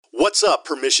What's up,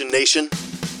 Permission Nation?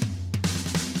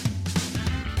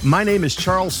 My name is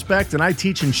Charles Specht, and I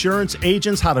teach insurance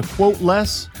agents how to quote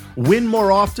less, win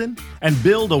more often, and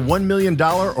build a $1 million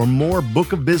or more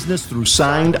book of business through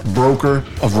signed broker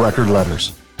of record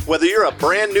letters. Whether you're a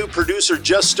brand new producer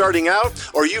just starting out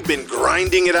or you've been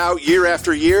grinding it out year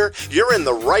after year, you're in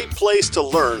the right place to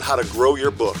learn how to grow your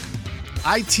book.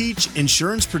 I teach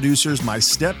insurance producers my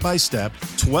step-by-step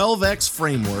 12X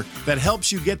framework that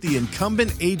helps you get the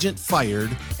incumbent agent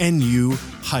fired and you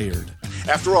hired.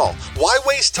 After all, why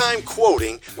waste time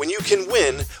quoting when you can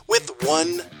win with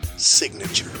one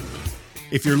signature?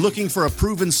 If you're looking for a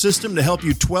proven system to help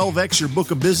you 12X your book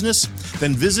of business,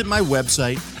 then visit my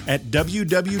website at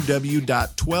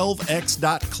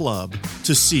www.12x.club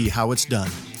to see how it's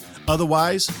done.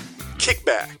 Otherwise, kick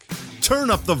back, turn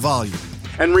up the volume,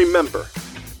 and remember,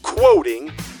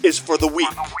 quoting is for the weak.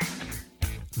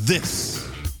 This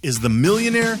is the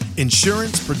Millionaire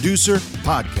Insurance Producer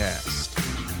Podcast.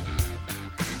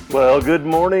 Well, good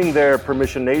morning there,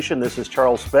 Permission Nation. This is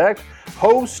Charles Specht,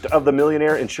 host of the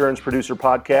Millionaire Insurance Producer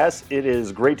Podcast. It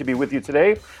is great to be with you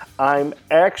today. I'm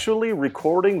actually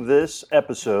recording this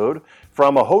episode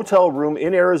from a hotel room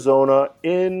in Arizona,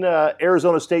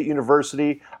 Arizona State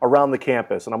University, around the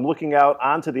campus. And I'm looking out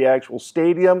onto the actual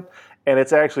stadium, and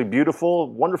it's actually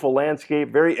beautiful, wonderful landscape,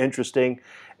 very interesting.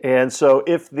 And so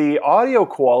if the audio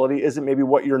quality isn't maybe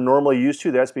what you're normally used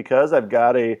to, that's because I've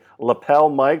got a lapel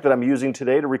mic that I'm using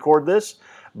today to record this.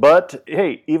 But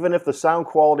hey, even if the sound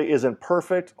quality isn't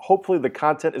perfect, hopefully the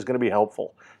content is going to be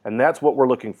helpful. And that's what we're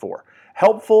looking for.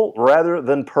 Helpful rather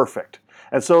than perfect.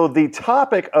 And so the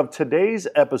topic of today's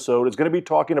episode is going to be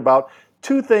talking about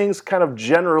two things kind of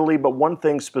generally, but one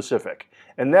thing specific.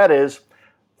 And that is,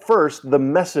 first, the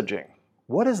messaging.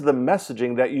 What is the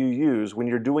messaging that you use when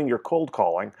you're doing your cold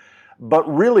calling? But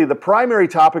really, the primary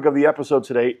topic of the episode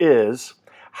today is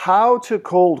how to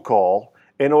cold call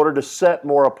in order to set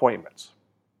more appointments.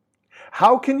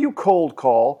 How can you cold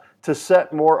call to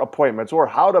set more appointments, or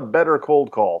how to better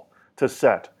cold call to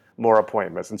set more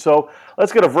appointments? And so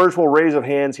let's get a virtual raise of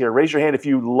hands here. Raise your hand if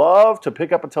you love to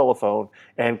pick up a telephone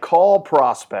and call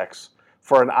prospects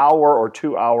for an hour or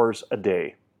 2 hours a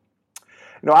day.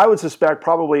 You know, I would suspect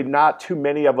probably not too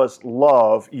many of us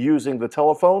love using the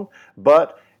telephone,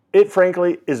 but it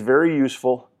frankly is very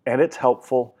useful and it's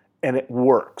helpful and it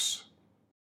works.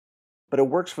 But it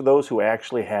works for those who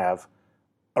actually have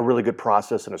a really good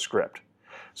process and a script.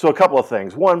 So a couple of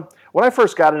things. One, when I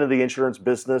first got into the insurance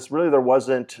business, really there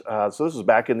wasn't, so this was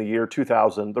back in the year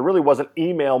 2000, there really wasn't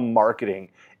email marketing,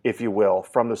 if you will,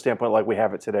 from the standpoint like we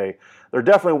have it today. There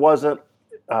definitely wasn't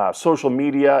social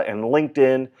media and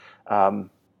LinkedIn.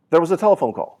 There was a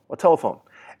telephone call, a telephone.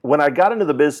 When I got into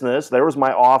the business, there was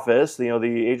my office. You know,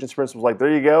 the agent's principal was like,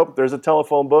 there you go, there's a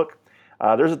telephone book.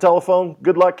 There's a telephone,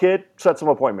 good luck, kid, set some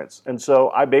appointments. And so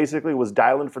I basically was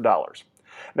dialing for dollars.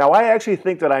 Now, I actually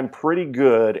think that I'm pretty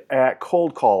good at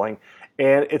cold calling,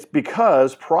 and it's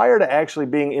because prior to actually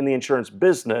being in the insurance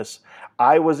business,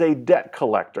 I was a debt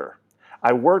collector.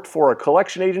 I worked for a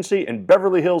collection agency in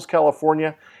Beverly Hills,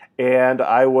 California, and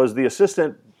I was the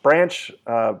assistant branch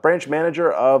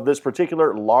manager of this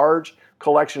particular large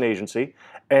collection agency.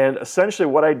 And essentially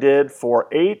what I did for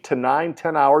 8 to 9,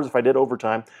 10 hours, if I did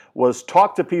overtime, was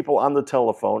talk to people on the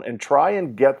telephone and try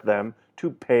and get them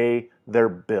to pay their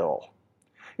bill.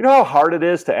 You know how hard it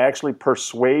is to actually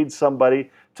persuade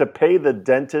somebody to pay the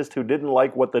dentist who didn't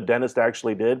like what the dentist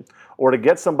actually did, or to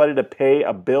get somebody to pay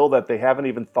a bill that they haven't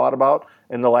even thought about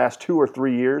in the last 2 or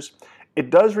 3 years? It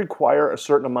does require a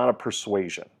certain amount of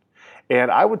persuasion.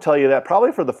 And I would tell you that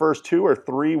probably for the first 2 or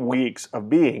 3 weeks of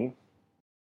being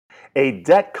a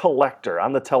debt collector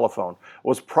on the telephone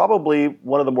was probably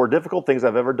one of the more difficult things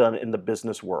I've ever done in the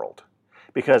business world.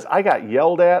 Because I got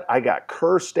yelled at, I got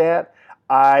cursed at,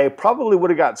 I probably would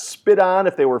have got spit on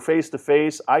if they were face to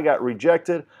face. I got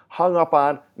rejected, hung up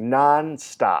on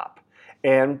nonstop.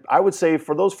 And I would say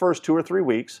for those first 2 or 3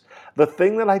 weeks, the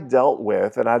thing that I dealt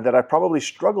with and that I probably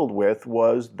struggled with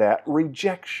was that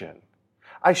rejection.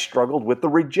 I struggled with the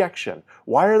rejection.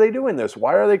 Why are they doing this?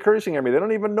 Why are they cursing at me? They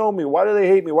don't even know me. Why do they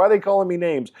hate me? Why are they calling me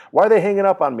names? Why are they hanging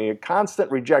up on me? A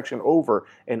constant rejection over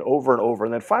and over and over.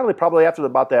 And then finally, probably after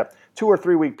about that 2 or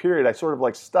 3 week period, I sort of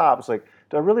like stopped. It's like,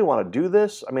 do I really want to do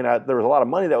this? I mean, there was a lot of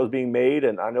money that was being made,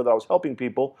 and I know that I was helping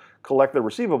people collect their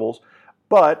receivables,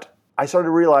 but I started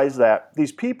to realize that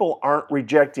these people aren't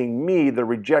rejecting me, they're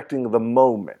rejecting the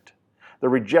moment.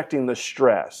 They're rejecting the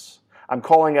stress. I'm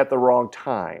calling at the wrong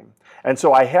time. And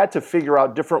so I had to figure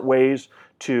out different ways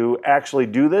to actually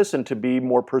do this and to be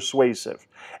more persuasive.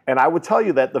 And I would tell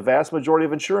you that the vast majority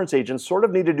of insurance agents sort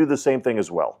of need to do the same thing as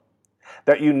well.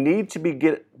 that you need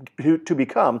to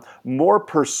become more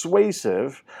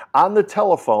persuasive on the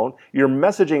telephone. Your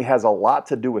messaging has a lot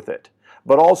to do with it.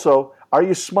 But also, are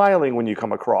you smiling when you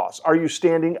come across? Are you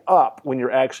standing up when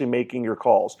you're actually making your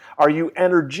calls? Are you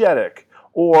energetic?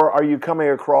 Or are you coming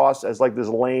across as like this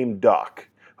lame duck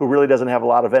who really doesn't have a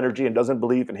lot of energy and doesn't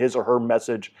believe in his or her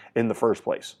message in the first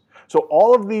place? So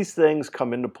all of these things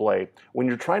come into play when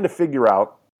you're trying to figure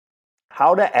out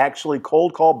how to actually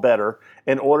cold call better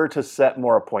in order to set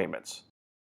more appointments.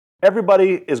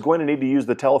 Everybody is going to need to use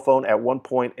the telephone at one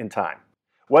point in time.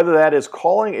 Whether that is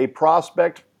calling a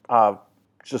prospect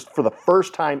just for the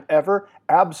first time ever,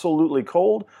 absolutely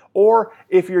cold, or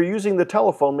if you're using the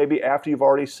telephone maybe after you've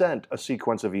already sent a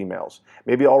sequence of emails,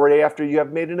 maybe already after you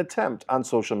have made an attempt on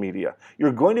social media.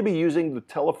 You're going to be using the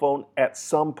telephone at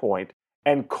some point,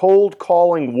 and cold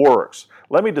calling works.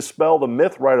 Let me dispel the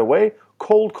myth right away.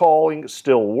 Cold calling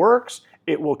still works.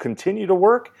 It will continue to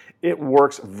work. It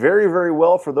works very, very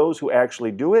well for those who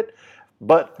actually do it.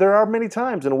 But there are many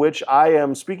times in which I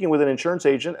am speaking with an insurance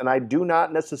agent and I do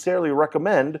not necessarily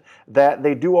recommend that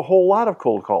they do a whole lot of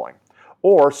cold calling.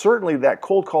 Or certainly that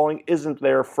cold calling isn't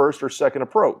their first or second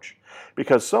approach.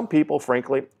 Because some people,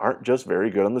 frankly, aren't just very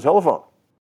good on the telephone.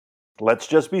 Let's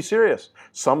just be serious.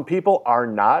 Some people are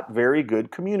not very good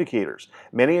communicators.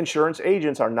 Many insurance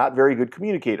agents are not very good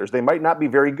communicators. They might not be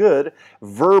very good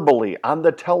verbally on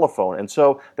the telephone. And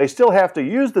so they still have to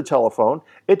use the telephone.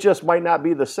 It just might not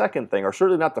be the second thing, or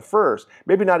certainly not the first,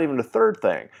 maybe not even the third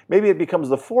thing. Maybe it becomes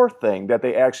the fourth thing that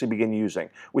they actually begin using.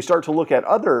 We start to look at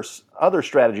other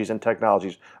strategies and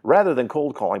technologies rather than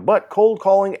cold calling. But cold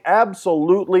calling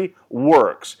absolutely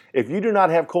works. If you do not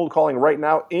have cold calling right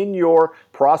now in your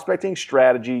prospecting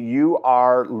strategy, you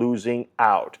are losing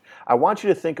out. I want you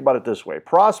to think about it this way.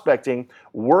 Prospecting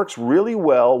works really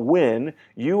well when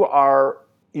you are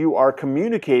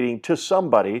communicating to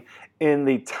somebody in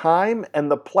the time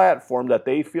and the platform that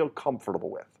they feel comfortable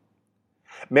with.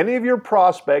 Many of your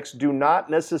prospects do not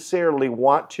necessarily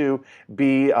want to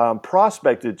be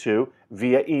prospected to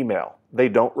via email. They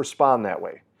don't respond that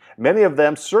way. Many of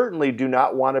them certainly do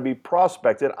not want to be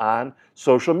prospected on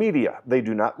social media. They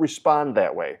do not respond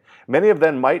that way. Many of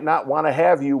them might not want to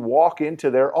have you walk into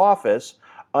their office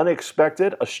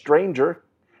unexpected, a stranger,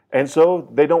 and so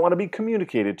they don't want to be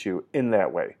communicated to in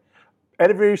that way.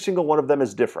 Every single one of them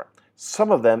is different.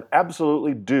 Some of them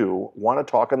absolutely do want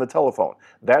to talk on the telephone.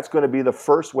 That's going to be the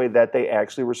first way that they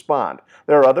actually respond.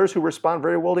 There are others who respond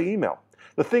very well to email.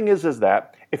 The thing is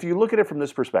that if you look at it from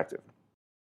this perspective,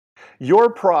 your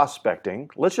prospecting,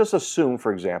 let's just assume,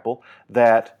 for example,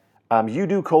 that you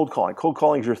do cold calling. Cold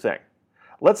calling is your thing.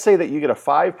 Let's say that you get a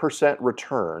 5%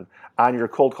 return on your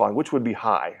cold calling, which would be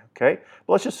high, okay?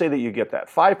 But let's just say that you get that.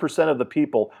 5% of the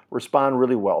people respond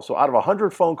really well. So out of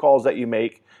 100 phone calls that you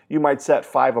make, you might set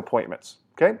 5 appointments,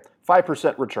 okay?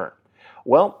 5% return.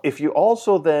 Well, if you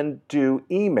also then do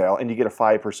email and you get a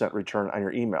 5% return on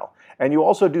your email, and you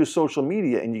also do social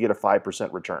media and you get a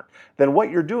 5% return, then what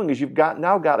you're doing is you've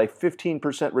now got a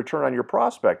 15% return on your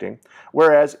prospecting,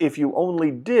 whereas if you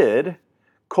only did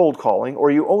cold calling,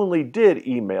 or you only did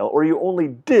email, or you only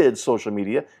did social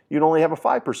media, you'd only have a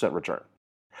 5% return.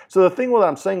 So the thing what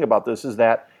I'm saying about this is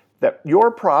that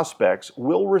your prospects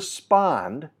will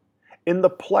respond in the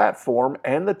platform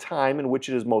and the time in which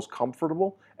it is most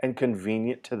comfortable and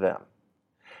convenient to them.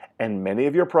 And many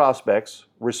of your prospects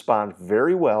respond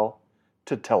very well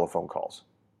to telephone calls.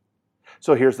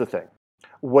 So here's the thing.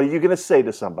 What are you going to say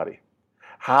to somebody?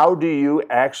 How do you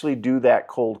actually do that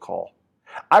cold call?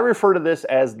 I refer to this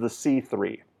as the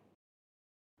C3.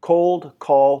 Cold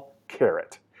call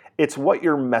carrot. It's what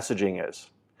your messaging is.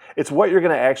 It's what you're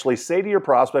going to actually say to your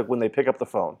prospect when they pick up the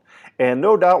phone. And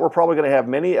no doubt we're probably going to have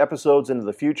many episodes into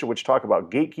the future which talk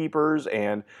about gatekeepers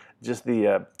and just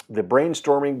the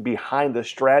brainstorming behind the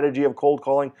strategy of cold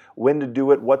calling, when to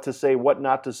do it, what to say, what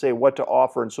not to say, what to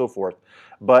offer, and so forth.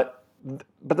 But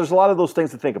there's a lot of those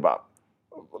things to think about.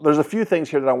 There's a few things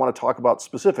here that I want to talk about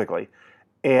specifically.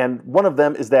 And one of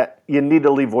them is that you need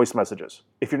to leave voice messages.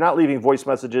 If you're not leaving voice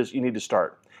messages, you need to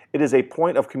start. It is a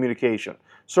point of communication.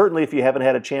 Certainly if you haven't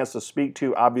had a chance to speak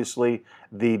to, obviously,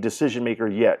 the decision maker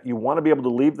yet, you want to be able to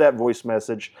leave that voice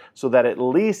message so that at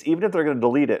least, even if they're going to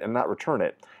delete it and not return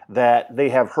it, that they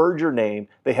have heard your name,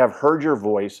 they have heard your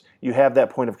voice, you have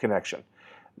that point of connection.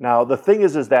 Now, the thing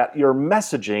is that your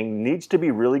messaging needs to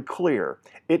be really clear.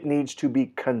 It needs to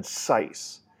be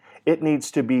concise. It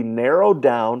needs to be narrowed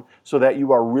down so that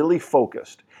you are really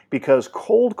focused, because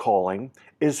cold calling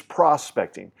is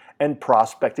prospecting, and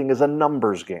prospecting is a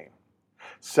numbers game.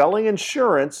 Selling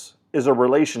insurance is a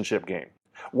relationship game.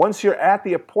 Once you're at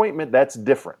the appointment, that's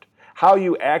different. How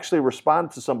you actually respond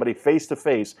to somebody face to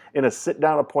face in a sit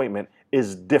down appointment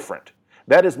is different.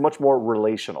 That is much more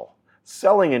relational.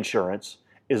 Selling insurance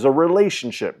is a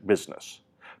relationship business.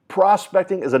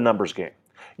 Prospecting is a numbers game.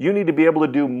 You need to be able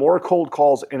to do more cold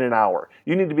calls in an hour.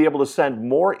 You need to be able to send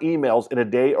more emails in a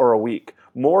day or a week,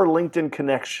 more LinkedIn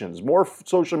connections, more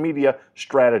social media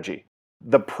strategy.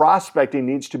 The prospecting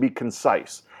needs to be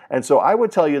concise. And so I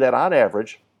would tell you that on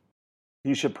average,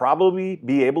 you should probably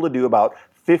be able to do about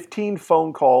 15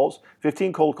 phone calls,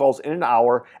 15 cold calls in an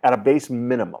hour at a base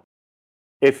minimum.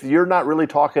 If you're not really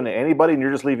talking to anybody and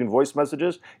you're just leaving voice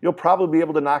messages, you'll probably be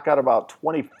able to knock out about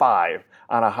 25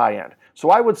 on a high end.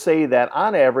 So I would say that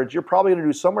on average, you're probably going to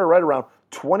do somewhere right around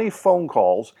 20 phone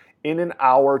calls in an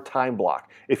hour time block.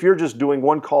 If you're just doing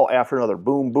one call after another,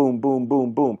 boom, boom, boom,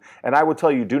 boom, boom. And I would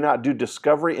tell you, do not do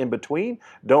discovery in between.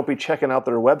 Don't be checking out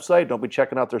their website. Don't be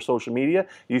checking out their social media.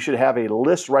 You should have a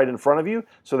list right in front of you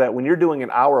so that when you're doing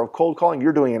an hour of cold calling,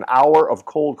 you're doing an hour of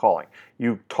cold calling.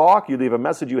 You talk, you leave a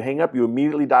message, you hang up, you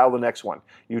immediately dial the next one.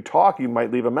 You talk, you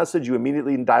might leave a message, you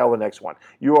immediately dial the next one.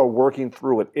 You are working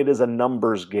through it. It is a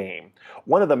numbers game.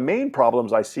 One of the main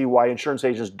problems I see why insurance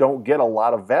agents don't get a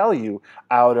lot of value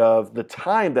out of the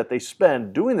time that they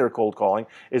spend doing their cold calling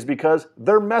is because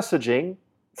their messaging,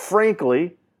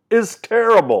 frankly, is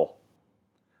terrible.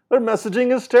 Their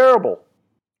messaging is terrible.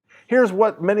 Here's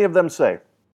what many of them say.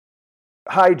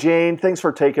 Hi, Jane. Thanks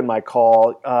for taking my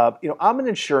call. I'm an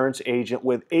insurance agent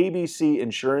with ABC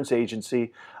Insurance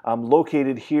Agency. I'm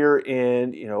located here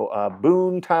in,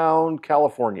 Boontown,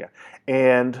 California.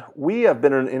 And we have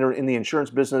been in the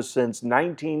insurance business since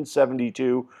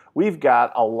 1972. We've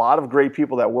got a lot of great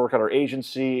people that work at our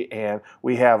agency, and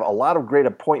we have a lot of great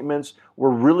appointments.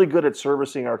 We're really good at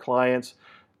servicing our clients,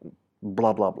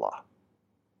 blah, blah, blah.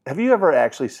 Have you ever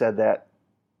actually said that?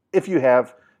 If you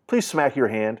have, please smack your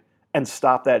hand and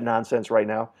stop that nonsense right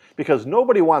now, because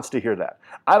nobody wants to hear that.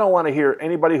 I don't want to hear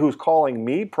anybody who's calling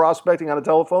me prospecting on a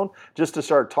telephone just to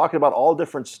start talking about all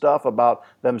different stuff about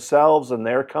themselves and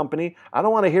their company. I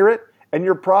don't want to hear it, and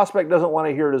your prospect doesn't want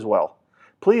to hear it as well.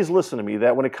 Please listen to me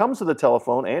that when it comes to the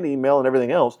telephone and email and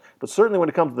everything else, but certainly when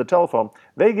it comes to the telephone,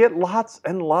 they get lots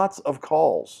and lots of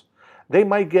calls. They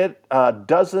might get a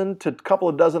dozen to a couple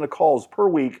of dozen of calls per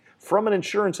week from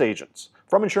insurance agents,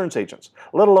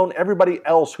 let alone everybody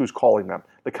else who's calling them,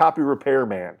 the copy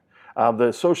repairman,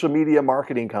 the social media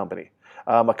marketing company,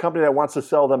 a company that wants to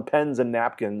sell them pens and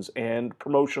napkins and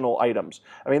promotional items.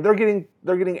 I mean, they're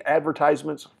getting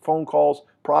advertisements, phone calls,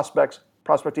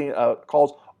 prospecting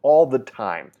calls all the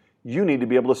time. You need to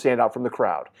be able to stand out from the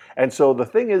crowd. And so the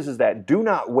thing is that do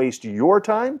not waste your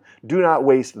time, do not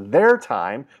waste their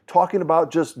time talking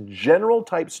about just general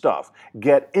type stuff.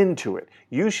 Get into it.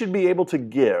 You should be able to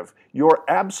give your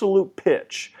absolute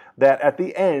pitch that at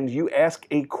the end you ask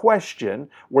a question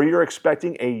where you're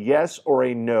expecting a yes or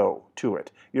a no to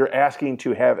it. You're asking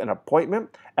to have an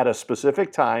appointment at a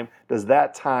specific time. Does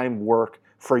that time work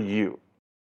for you?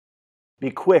 Be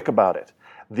quick about it.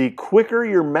 The quicker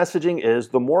your messaging is,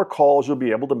 the more calls you'll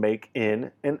be able to make in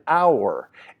an hour.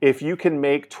 If you can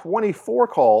make 24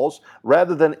 calls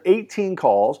rather than 18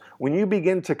 calls, when you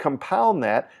begin to compound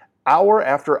that hour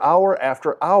after hour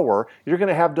after hour, you're going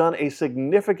to have done a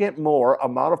significant more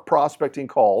amount of prospecting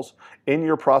calls in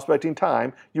your prospecting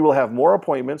time. You will have more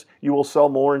appointments. You will sell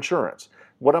more insurance.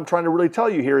 What I'm trying to really tell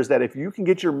you here is that if you can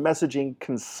get your messaging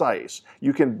concise,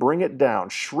 you can bring it down,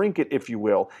 shrink it, if you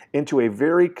will, into a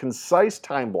very concise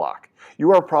time block,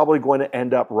 you are probably going to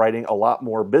end up writing a lot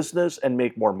more business and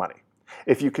make more money.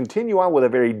 If you continue on with a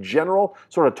very general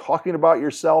sort of talking about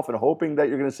yourself and hoping that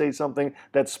you're going to say something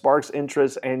that sparks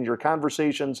interest and your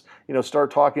conversations, start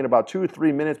talking about 2 or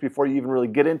 3 minutes before you even really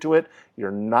get into it,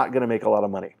 you're not going to make a lot of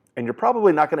money. And you're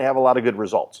probably not going to have a lot of good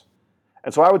results.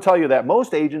 And so I would tell you that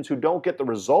most agents who don't get the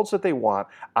results that they want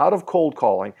out of cold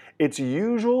calling, it's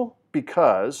usual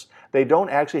because they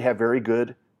don't actually have very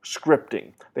good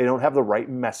scripting. They don't have the right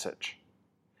message.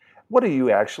 What do you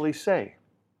actually say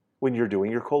when you're doing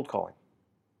your cold calling?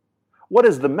 What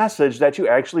is the message that you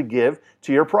actually give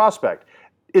to your prospect?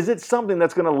 Is it something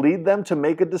that's going to lead them to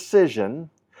make a decision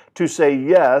to say,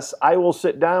 yes, I will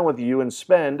sit down with you and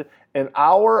spend an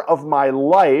hour of my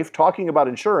life talking about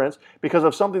insurance because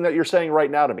of something that you're saying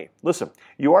right now to me? Listen,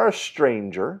 you are a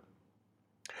stranger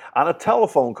on a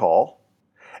telephone call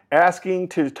asking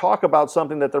to talk about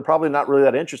something that they're probably not really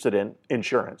that interested in,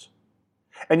 insurance.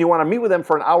 And you want to meet with them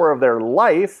for an hour of their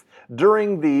life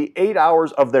during the 8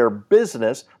 hours of their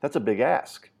business. That's a big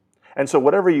ask. And so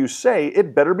whatever you say,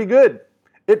 it better be good.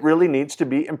 It really needs to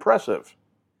be impressive.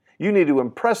 You need to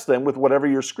impress them with whatever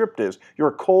your script is,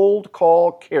 your cold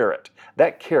call carrot.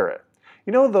 That carrot.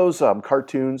 You know those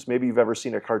cartoons, maybe you've ever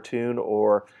seen a cartoon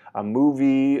or a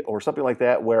movie or something like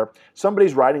that where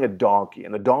somebody's riding a donkey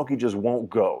and the donkey just won't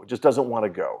go, it just doesn't want to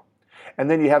go. And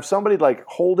then you have somebody like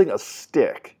holding a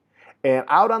stick, and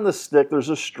out on the stick there's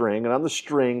a string, and on the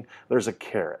string there's a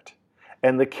carrot.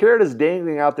 And the carrot is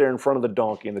dangling out there in front of the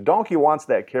donkey, and the donkey wants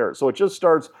that carrot. So it just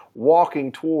starts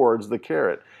walking towards the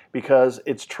carrot because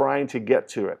it's trying to get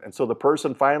to it. And so the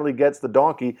person finally gets the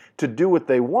donkey to do what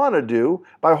they want to do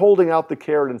by holding out the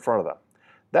carrot in front of them.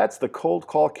 That's the cold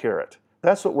call carrot.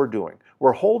 That's what we're doing.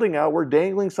 We're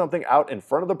dangling something out in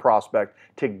front of the prospect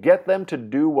to get them to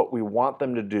do what we want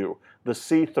them to do. The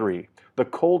C3, the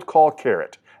cold call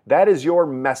carrot. That is your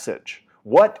message.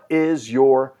 What is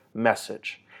your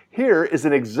message? Here is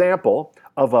an example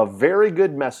of a very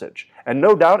good message. And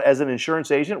no doubt, as an insurance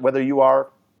agent, whether you are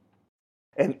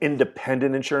an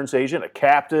independent insurance agent, a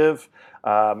captive,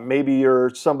 maybe you're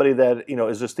somebody that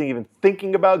is just even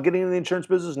thinking about getting into the insurance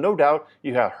business, no doubt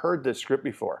you have heard this script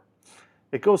before.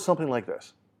 It goes something like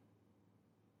this.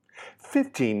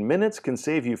 15 minutes can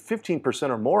save you 15%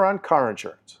 or more on car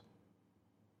insurance.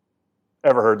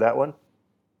 Ever heard that one?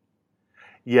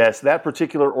 Yes, that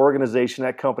particular organization,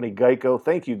 that company, Geico,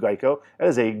 thank you, Geico, that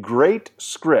is a great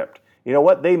script. You know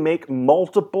what? They make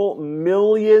multiple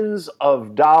millions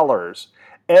of dollars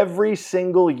every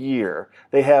single year.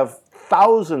 They have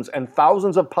thousands and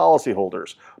thousands of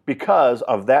policyholders because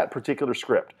of that particular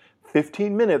script.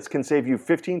 15 minutes can save you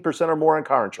 15% or more on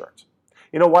car insurance.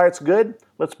 You know why it's good?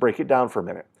 Let's break it down for a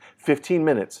minute. 15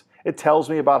 minutes. It tells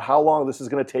me about how long this is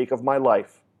going to take of my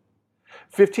life.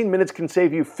 15 minutes can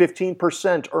save you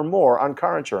 15% or more on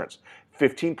car insurance.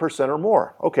 15% or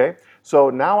more. Okay, so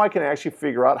now I can actually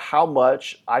figure out how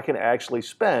much I can actually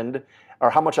spend, or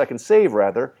how much I can save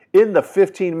rather, in the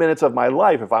 15 minutes of my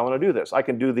life if I want to do this. I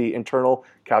can do the internal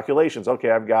calculations.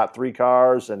 Okay, I've got 3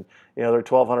 cars and they're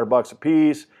 $1,200 a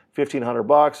piece,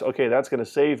 $1,500. Okay, that's going to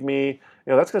save me,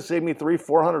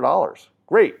 $300-$400.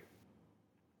 Great.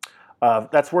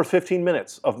 That's worth 15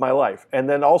 minutes of my life. And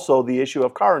then also the issue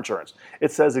of car insurance.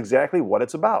 It says exactly what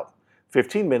it's about.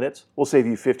 15 minutes will save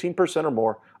you 15% or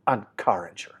more on car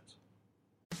insurance.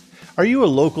 Are you a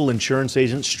local insurance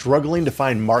agent struggling to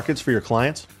find markets for your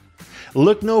clients?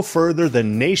 Look no further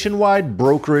than Nationwide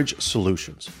Brokerage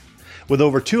Solutions. With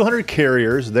over 200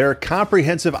 carriers, their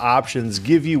comprehensive options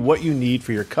give you what you need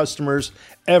for your customers'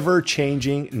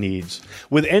 ever-changing needs.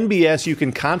 With NBS, you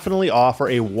can confidently offer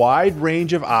a wide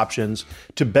range of options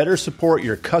to better support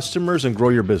your customers and grow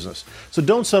your business. So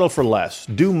don't settle for less.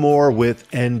 Do more with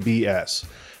NBS.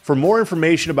 For more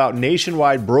information about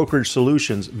Nationwide Brokerage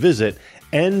Solutions, visit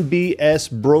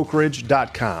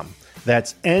nbsbrokerage.com.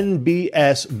 That's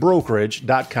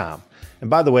nbsbrokerage.com. And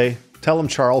by the way, tell them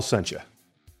Charles sent you.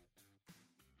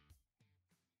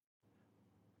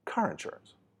 Car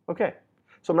insurance. Okay.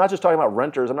 So I'm not just talking about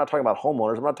renters, I'm not talking about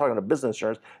homeowners, I'm not talking about business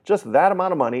insurance, just that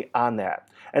amount of money on that.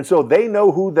 And so they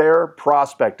know who their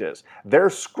prospect is.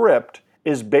 Their script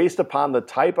is based upon the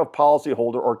type of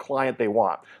policyholder or client they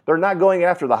want. They're not going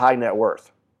after the high net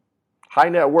worth. High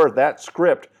net worth, that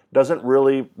script doesn't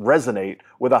really resonate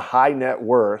with a high net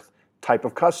worth type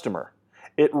of customer.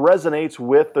 It resonates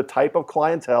with the type of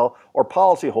clientele or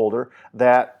policyholder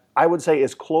that I would say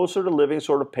is closer to living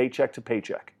sort of paycheck to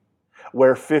paycheck,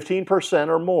 where 15%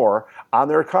 or more on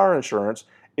their car insurance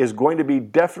is going to be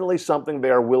definitely something they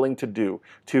are willing to do,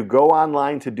 to go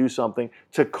online to do something,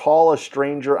 to call a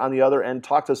stranger on the other end,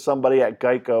 talk to somebody at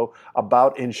Geico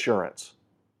about insurance,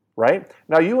 right?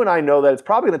 Now, you and I know that it's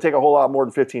probably going to take a whole lot more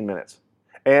than 15 minutes,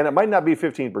 and it might not be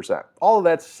 15%. All of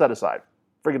that's set aside.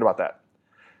 Forget about that.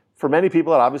 For many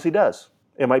people, it obviously does.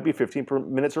 It might be 15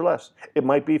 minutes or less. It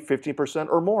might be 15%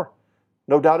 or more.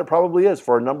 No doubt it probably is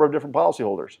for a number of different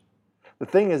policyholders. The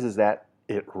thing is that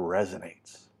it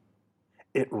resonates.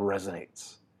 It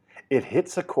resonates. It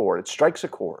hits a chord. It strikes a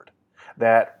chord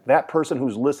that person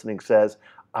who's listening says,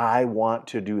 I want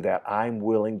to do that. I'm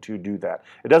willing to do that.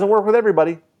 It doesn't work with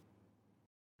everybody,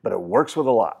 but it works with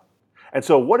a lot. And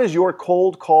so what is your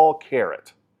cold call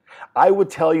carrot? I would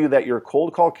tell you that your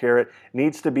cold call carrot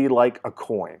needs to be like a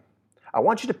coin. I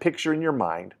want you to picture in your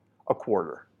mind a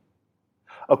quarter.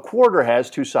 A quarter has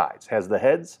 2 sides, has the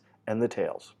heads and the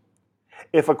tails.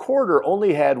 If a quarter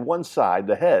only had one side,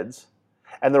 the heads,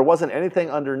 and there wasn't anything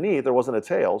underneath, there wasn't a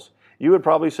tails, you would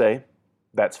probably say,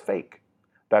 that's fake.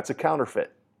 That's a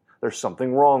counterfeit. There's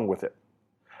something wrong with it.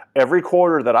 Every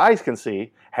quarter that I can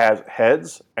see has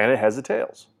heads and it has the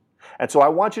tails. And so I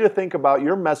want you to think about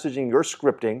your messaging, your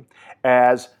scripting,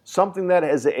 as something that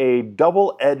is a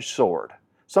double-edged sword,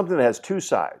 something that has 2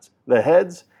 sides, the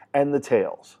heads and the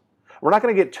tails. We're not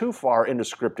going to get too far into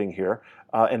scripting here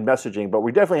and messaging, but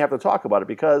we definitely have to talk about it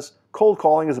because cold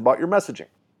calling is about your messaging.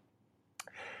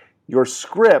 Your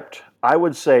script, I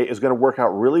would say, is going to work out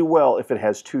really well if it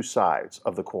has two sides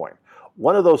of the coin.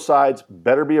 One of those sides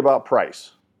better be about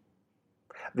price.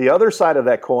 The other side of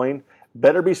that coin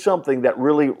better be something that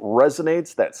really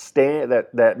resonates,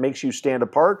 that makes you stand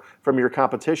apart from your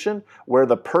competition, where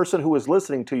the person who is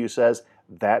listening to you says,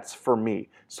 that's for me,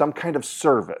 some kind of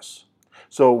service.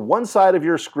 So one side of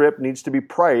your script needs to be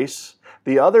price,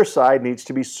 the other side needs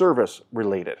to be service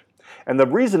related. And the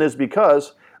reason is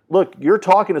because, look, you're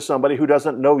talking to somebody who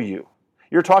doesn't know you.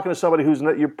 You're talking to somebody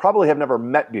you probably have never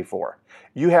met before.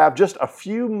 You have just a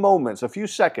few moments, a few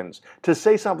seconds to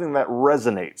say something that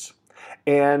resonates.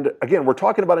 And again, we're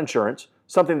talking about insurance,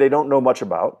 something they don't know much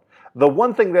about. The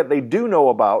one thing that they do know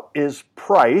about is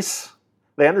price.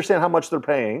 They understand how much they're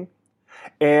paying.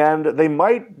 And they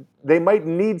might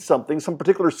need something, some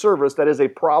particular service that is a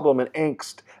problem and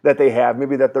angst that they have,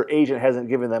 maybe that their agent hasn't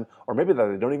given them, or maybe that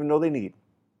they don't even know they need.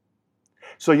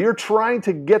 So you're trying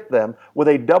to get them with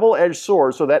a double-edged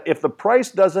sword so that if the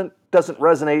price doesn't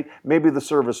resonate, maybe the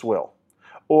service will.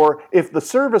 Or if the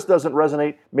service doesn't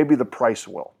resonate, maybe the price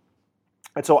will.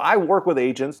 And so I work with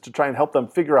agents to try and help them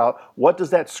figure out what does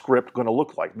that script going to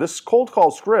look like. This cold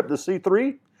call script, the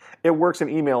C3, it works in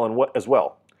email as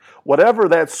well. Whatever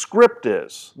that script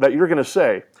is that you're going to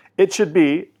say, it should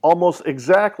be almost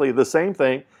exactly the same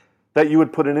thing that you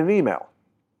would put in an email.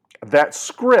 That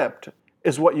script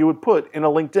is what you would put in a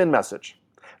LinkedIn message.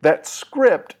 That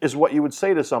script is what you would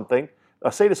say to someone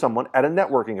at a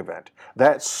networking event.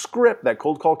 That script, that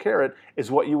cold call carrot, is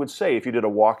what you would say if you did a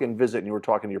walk-in visit and you were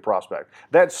talking to your prospect.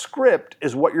 That script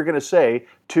is what you're going to say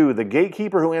to the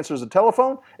gatekeeper who answers the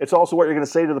telephone. It's also what you're going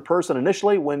to say to the person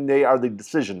initially when they are the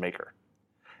decision maker.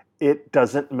 It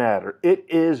doesn't matter. It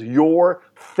is your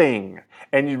thing.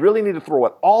 And you really need to throw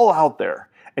it all out there.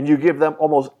 And you give them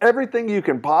almost everything you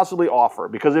can possibly offer.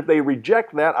 Because if they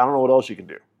reject that, I don't know what else you can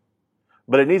do.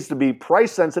 But it needs to be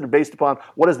price sensitive based upon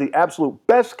what is the absolute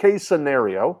best case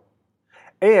scenario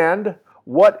and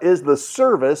what is the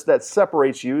service that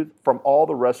separates you from all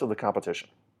the rest of the competition.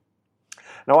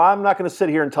 Now, I'm not going to sit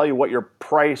here and tell you what your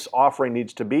price offering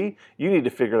needs to be. You need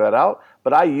to figure that out.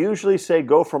 But I usually say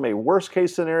go from a worst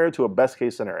case scenario to a best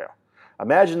case scenario.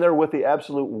 Imagine they're with the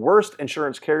absolute worst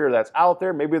insurance carrier that's out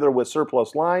there. Maybe they're with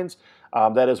Surplus Lines.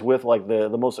 That is with like the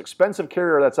most expensive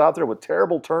carrier that's out there with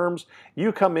terrible terms.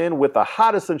 You come in with the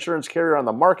hottest insurance carrier on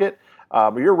the market.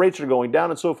 Your rates are going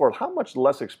down and so forth. How much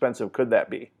less expensive could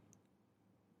that be?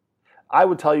 I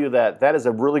would tell you that that is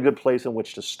a really good place in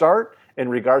which to start in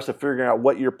regards to figuring out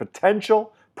what your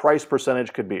potential price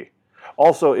percentage could be.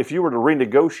 Also, if you were to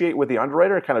renegotiate with the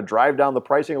underwriter and kind of drive down the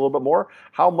pricing a little bit more,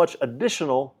 how much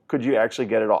additional could you actually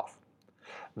get it off?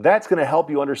 That's going to help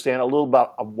you understand a little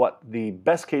about what the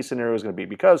best case scenario is going to be,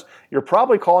 because you're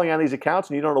probably calling on these accounts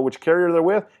and you don't know which carrier they're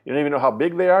with. You don't even know how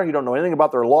big they are. You don't know anything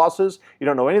about their losses. You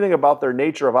don't know anything about their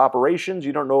nature of operations.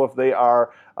 You don't know if they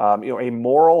are a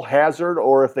moral hazard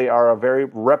or if they are a very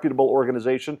reputable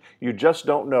organization. You just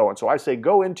don't know. And so I say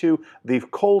go into the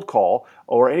cold call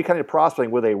or any kind of prospecting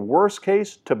with a worst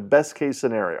case to best case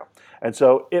scenario. And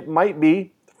so it might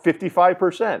be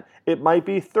 55%. It might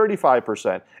be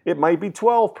 35%. It might be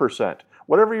 12%.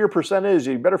 Whatever your percent is,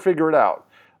 you better figure it out.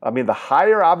 I mean, the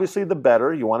higher, obviously, the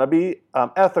better. You want to be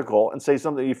ethical and say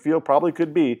something that you feel probably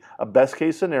could be a best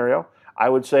case scenario. I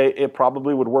would say it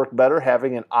probably would work better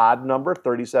having an odd number,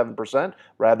 37%,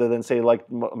 rather than say like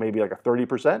maybe like a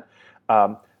 30%.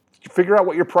 Figure out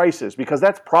what your price is, because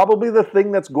that's probably the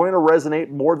thing that's going to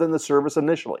resonate more than the service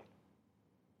initially.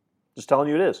 Just telling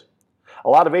you it is. A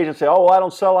lot of agents say, oh, well, I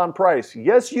don't sell on price.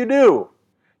 Yes, you do.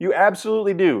 You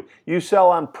absolutely do. You sell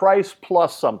on price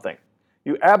plus something.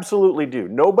 You absolutely do.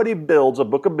 Nobody builds a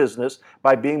book of business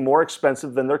by being more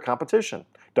expensive than their competition.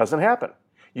 Doesn't happen.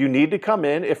 You need to come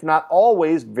in, if not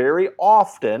always, very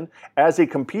often, as a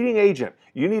competing agent.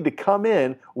 You need to come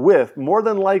in with, more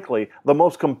than likely, the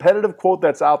most competitive quote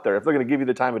that's out there if they're going to give you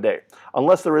the time of day.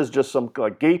 Unless there is just some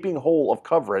gaping hole of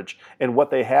coverage in what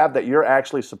they have that you're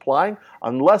actually supplying.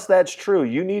 Unless that's true,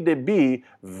 you need to be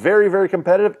very, very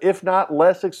competitive, if not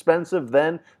less expensive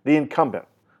than the incumbent.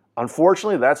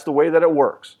 Unfortunately, that's the way that it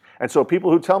works. And so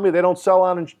people who tell me they don't sell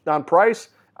on price,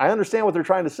 I understand what they're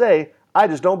trying to say. I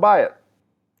just don't buy it.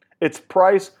 It's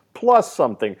price plus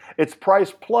something. It's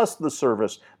price plus the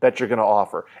service that you're going to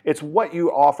offer. It's what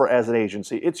you offer as an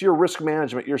agency. It's your risk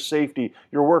management, your safety,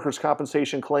 your workers'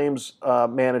 compensation claims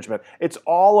management. It's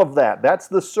all of that. That's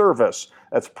the service.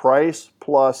 That's price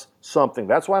plus something.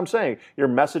 That's why I'm saying your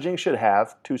messaging should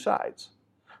have two sides.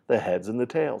 The heads and the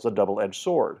tails, a double-edged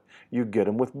sword. You get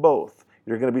them with both.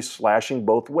 you're going to be slashing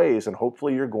both ways, and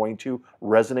hopefully you're going to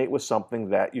resonate with something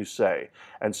that you say.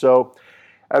 And so,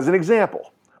 as an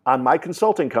example, on my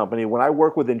consulting company, when I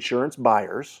work with insurance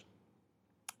buyers,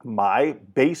 my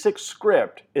basic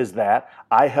script is that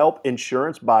I help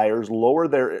insurance buyers lower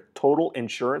their total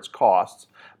insurance costs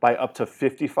by up to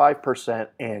 55%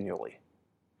 annually.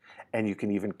 And you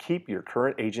can even keep your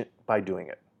current agent by doing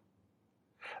it.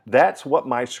 That's what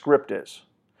my script is.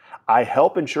 I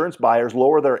help insurance buyers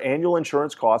lower their annual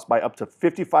insurance costs by up to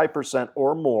 55%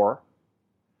 or more,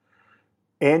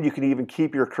 and you can even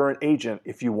keep your current agent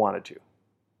if you wanted to.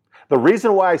 The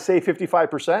reason why I say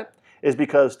 55% is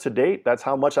because to date, that's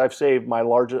how much I've saved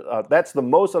that's the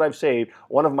most that I've saved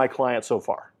one of my clients so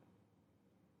far.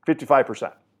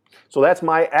 55%. So that's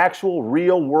my actual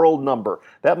real world number.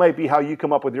 That might be how you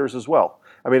come up with yours as well.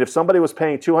 I mean, if somebody was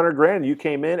paying $200,000 and you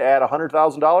came in at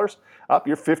 $100,000,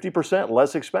 you're 50%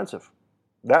 less expensive.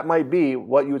 That might be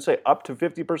what you would say, up to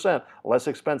 50% less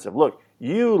expensive. Look,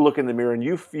 you look in the mirror and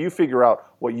you figure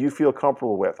out what you feel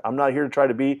comfortable with. I'm not here to try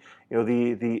to be,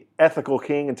 the ethical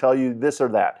king and tell you this or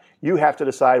that. You have to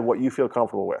decide what you feel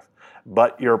comfortable with.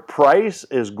 But your price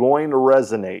is going to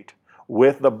resonate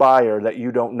with the buyer that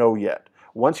you don't know yet.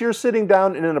 Once you're sitting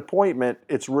down in an appointment,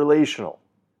 it's relational.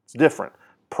 It's different.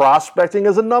 Prospecting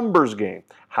is a numbers game.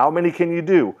 How many can you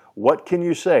do? What can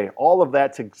you say? All of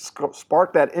that to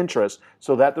spark that interest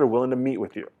so that they're willing to meet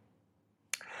with you.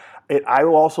 I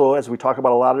also, as we talk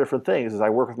about a lot of different things, as I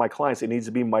work with my clients, it needs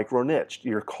to be micro-niched.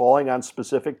 You're calling on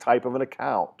specific type of an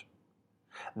account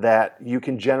that you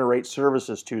can generate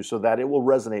services to so that it will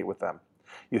resonate with them.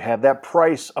 You have that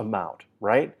price amount,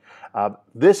 right?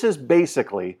 This is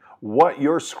basically what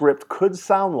your script could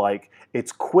sound like.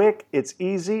 It's quick, it's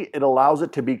easy, it allows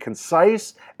it to be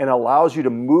concise, and allows you to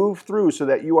move through so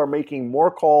that you are making more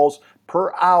calls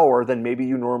per hour than maybe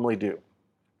you normally do.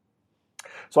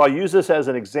 So I'll use this as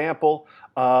an example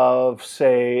of,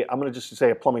 I'm going to just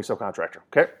say a plumbing subcontractor,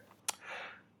 okay?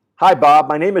 Hi, Bob.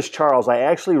 My name is Charles. I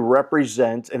actually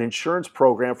represent an insurance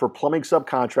program for plumbing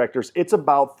subcontractors. It's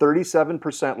about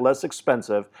 37% less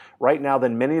expensive right now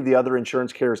than many of the other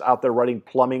insurance carriers out there writing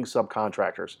plumbing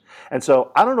subcontractors. And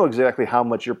so I don't know exactly how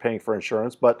much you're paying for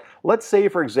insurance, but let's say,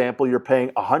 for example, you're paying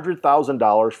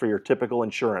 $100,000 for your typical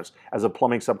insurance as a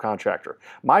plumbing subcontractor.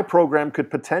 My program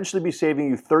could potentially be saving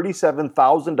you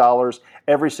 $37,000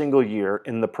 every single year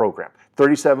in the program.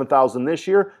 $37,000 this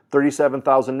year,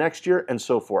 $37,000 next year, and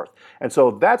so forth. And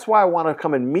so that's why I want to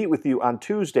come and meet with you on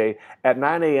Tuesday at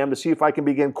 9 a.m. to see if I can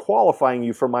begin qualifying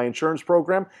you for my insurance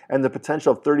program and the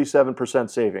potential of 37%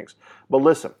 savings. But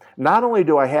listen, not only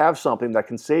do I have something that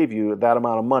can save you that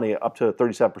amount of money up to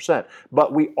 37%,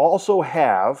 but we also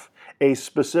have a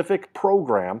specific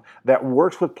program that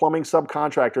works with plumbing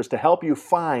subcontractors to help you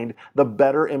find the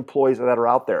better employees that are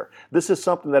out there. This is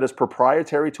something that is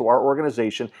proprietary to our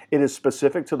organization. It is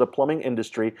specific to the plumbing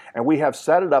industry, and we have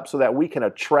set it up so that we can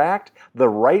attract the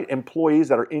right employees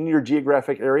that are in your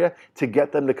geographic area to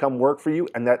get them to come work for you,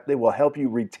 and that they will help you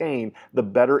retain the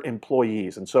better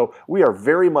employees. And so we are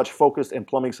very much focused in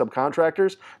plumbing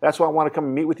subcontractors. That's why I want to come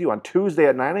and meet with you on Tuesday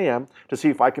at 9 a.m. to see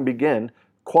if I can begin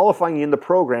qualifying you in the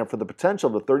program for the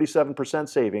potential of the 37%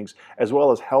 savings, as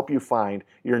well as help you find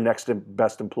your next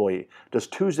best employee. Does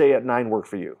Tuesday at 9 work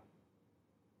for you?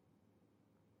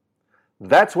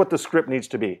 That's what the script needs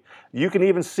to be. You can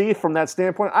even see from that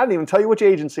standpoint, I didn't even tell you which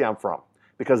agency I'm from,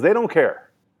 because they don't care.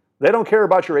 They don't care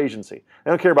about your agency. They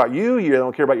don't care about you. They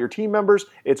don't care about your team members.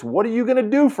 It's what are you going to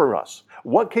do for us?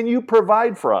 What can you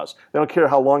provide for us? They don't care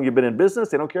how long you've been in business.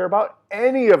 They don't care about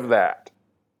any of that.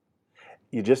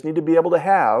 You just need to be able to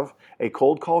have a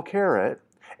cold call carrot,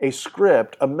 a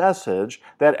script, a message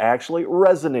that actually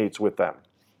resonates with them.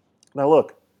 Now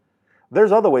look,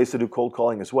 there's other ways to do cold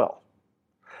calling as well.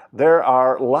 There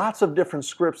are lots of different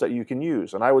scripts that you can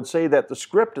use, and I would say that the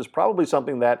script is probably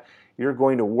something that you're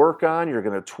going to work on, you're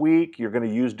going to tweak, you're going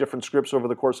to use different scripts over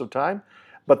the course of time.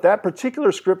 But that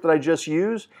particular script that I just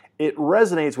used, it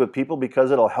resonates with people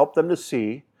because it'll help them to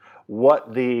see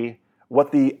what the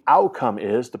outcome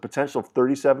is, the potential of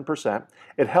 37%.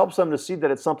 It helps them to see that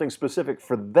it's something specific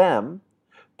for them,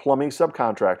 plumbing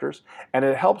subcontractors, and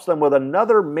it helps them with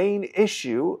another main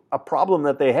issue, a problem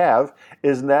that they have,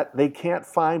 is that they can't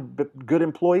find good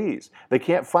employees. They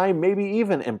can't find maybe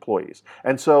even employees.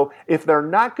 And so if they're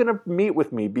not going to meet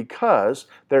with me because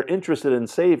they're interested in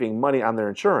saving money on their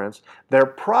insurance, they're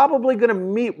probably going to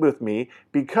meet with me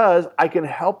because I can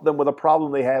help them with a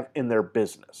problem they have in their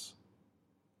business.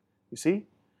 You see?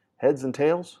 Heads and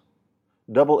tails,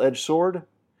 double-edged sword.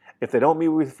 If they don't meet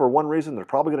with you for one reason, they're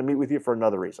probably going to meet with you for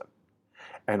another reason.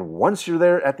 And once you're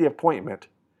there at the appointment,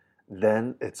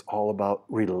 then it's all about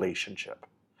relationship.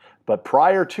 But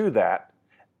prior to that,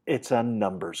 it's a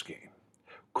numbers game.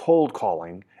 Cold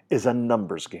calling is a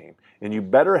numbers game, and you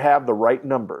better have the right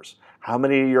numbers. How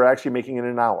many you're actually making in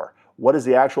an hour? What is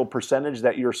the actual percentage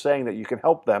that you're saying that you can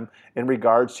help them in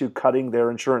regards to cutting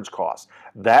their insurance costs?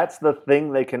 That's the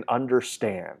thing they can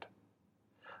understand.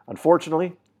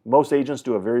 Unfortunately, most agents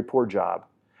do a very poor job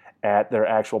at their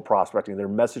actual prospecting. Their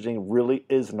messaging really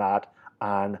is not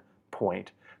on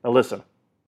point. Now listen,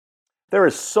 there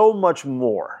is so much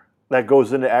more that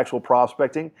goes into actual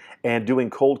prospecting and doing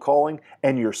cold calling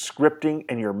and your scripting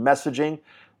and your messaging.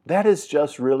 That is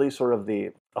just really sort of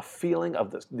a feeling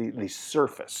of the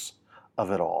surface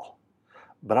of it all.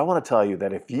 But I want to tell you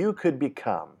that if you could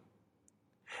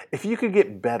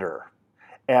get better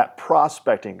at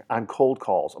prospecting on cold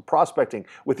calls, prospecting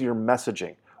with your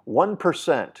messaging,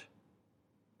 1%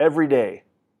 every day,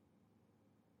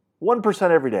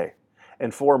 1% every day,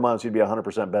 in 4 months you'd be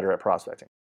 100% better at prospecting.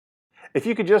 If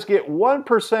you could just get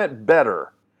 1%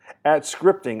 better at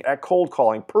scripting, at cold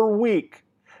calling per week,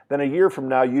 then a year from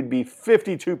now you'd be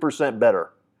 52%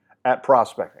 better at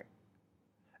prospecting.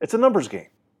 It's a numbers game.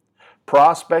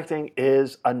 Prospecting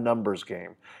is a numbers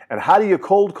game. And how do you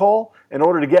cold call? In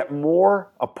order to get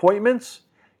more appointments,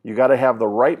 you got to have the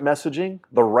right messaging,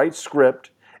 the right script.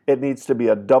 It needs to be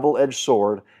a double-edged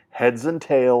sword, heads and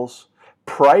tails,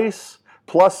 price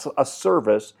plus a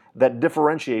service that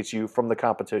differentiates you from the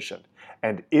competition.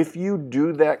 And if you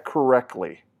do that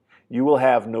correctly, you will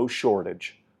have no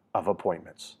shortage of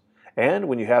appointments. And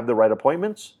when you have the right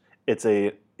appointments, it's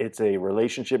a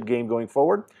relationship game going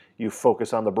forward. You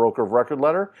focus on the broker of record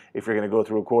letter. If you're going to go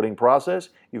through a quoting process,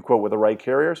 you quote with the right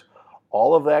carriers.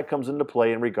 All of that comes into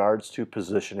play in regards to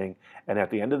positioning. And at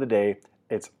the end of the day,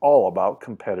 it's all about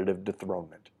competitive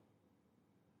dethronement.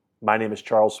 My name is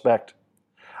Charles Specht.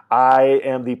 I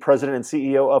am the president and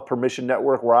CEO of Permission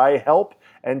Network, where I help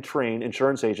and train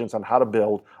insurance agents on how to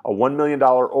build a $1 million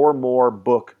or more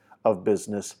book of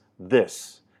business.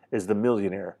 This is the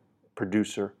Millionaire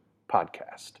Producer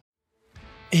Podcast.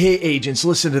 Hey agents,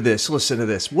 listen to this.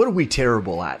 What are we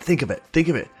terrible at? Think of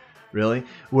it. Really?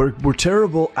 We're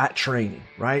terrible at training,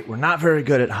 right? We're not very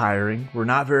good at hiring. We're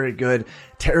not very good,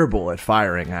 terrible at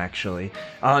firing, actually.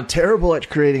 Terrible at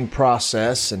creating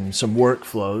process and some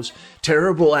workflows.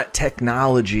 Terrible at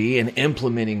technology and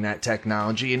implementing that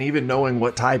technology and even knowing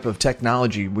what type of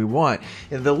technology we want.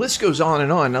 And the list goes on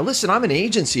and on. Now listen, I'm an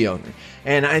agency owner,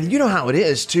 and you know how it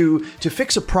is. To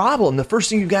fix a problem, the first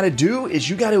thing you got to do is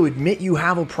you got to admit you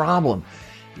have a problem.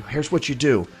 Here's what you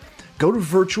do. Go to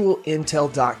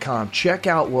virtualintel.com. Check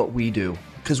out what we do,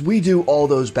 because we do all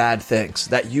those bad things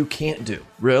that you can't do,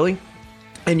 really.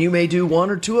 And you may do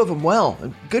one or two of them well.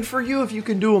 Good for you if you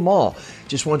can do them all.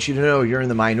 Just want you to know you're in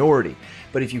the minority.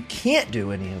 But if you can't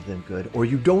do any of them good, or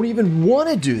you don't even want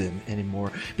to do them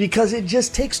anymore because it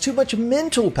just takes too much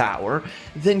mental power,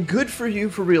 then good for you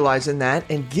for realizing that,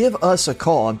 and give us a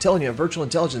call. I'm telling you, Virtual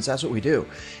Intelligence, that's what we do.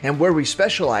 And where we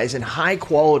specialize in high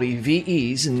quality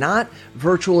VEs, not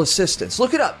virtual assistants.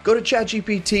 Look it up. Go to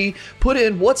ChatGPT, put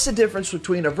in what's the difference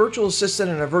between a virtual assistant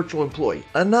and a virtual employee.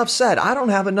 Enough said. I don't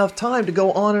have enough time to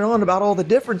go on and on about all the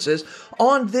differences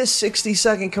on this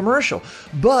 60-second commercial.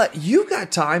 But you've got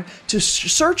time to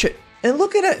search it and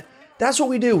look at it. That's what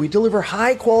we do. We deliver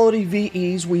high quality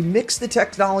VEs. We mix the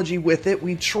technology with it.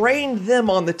 We train them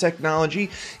on the technology,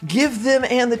 give them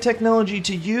and the technology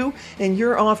to you, and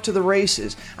you're off to the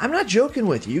races. I'm not joking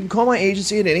with you. You can call my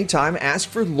agency at any time, ask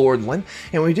for Lordland,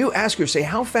 and we do ask her, say,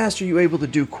 how fast are you able to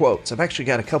do quotes? I've actually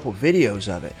got a couple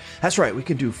videos of it. That's right. We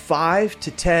can do 5 to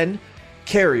 10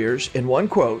 carriers in one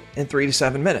quote in 3 to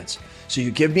 7 minutes. So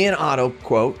you give me an auto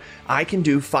quote, I can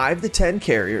do 5 to 10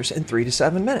 carriers in 3 to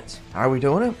 7 minutes. How are we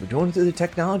doing it? We're doing it through the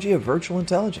technology of virtual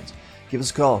intelligence. Give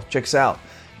us a call. Check us out.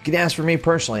 You can ask for me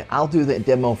personally. I'll do the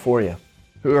demo for you.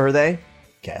 Who are they?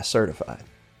 CAS certified.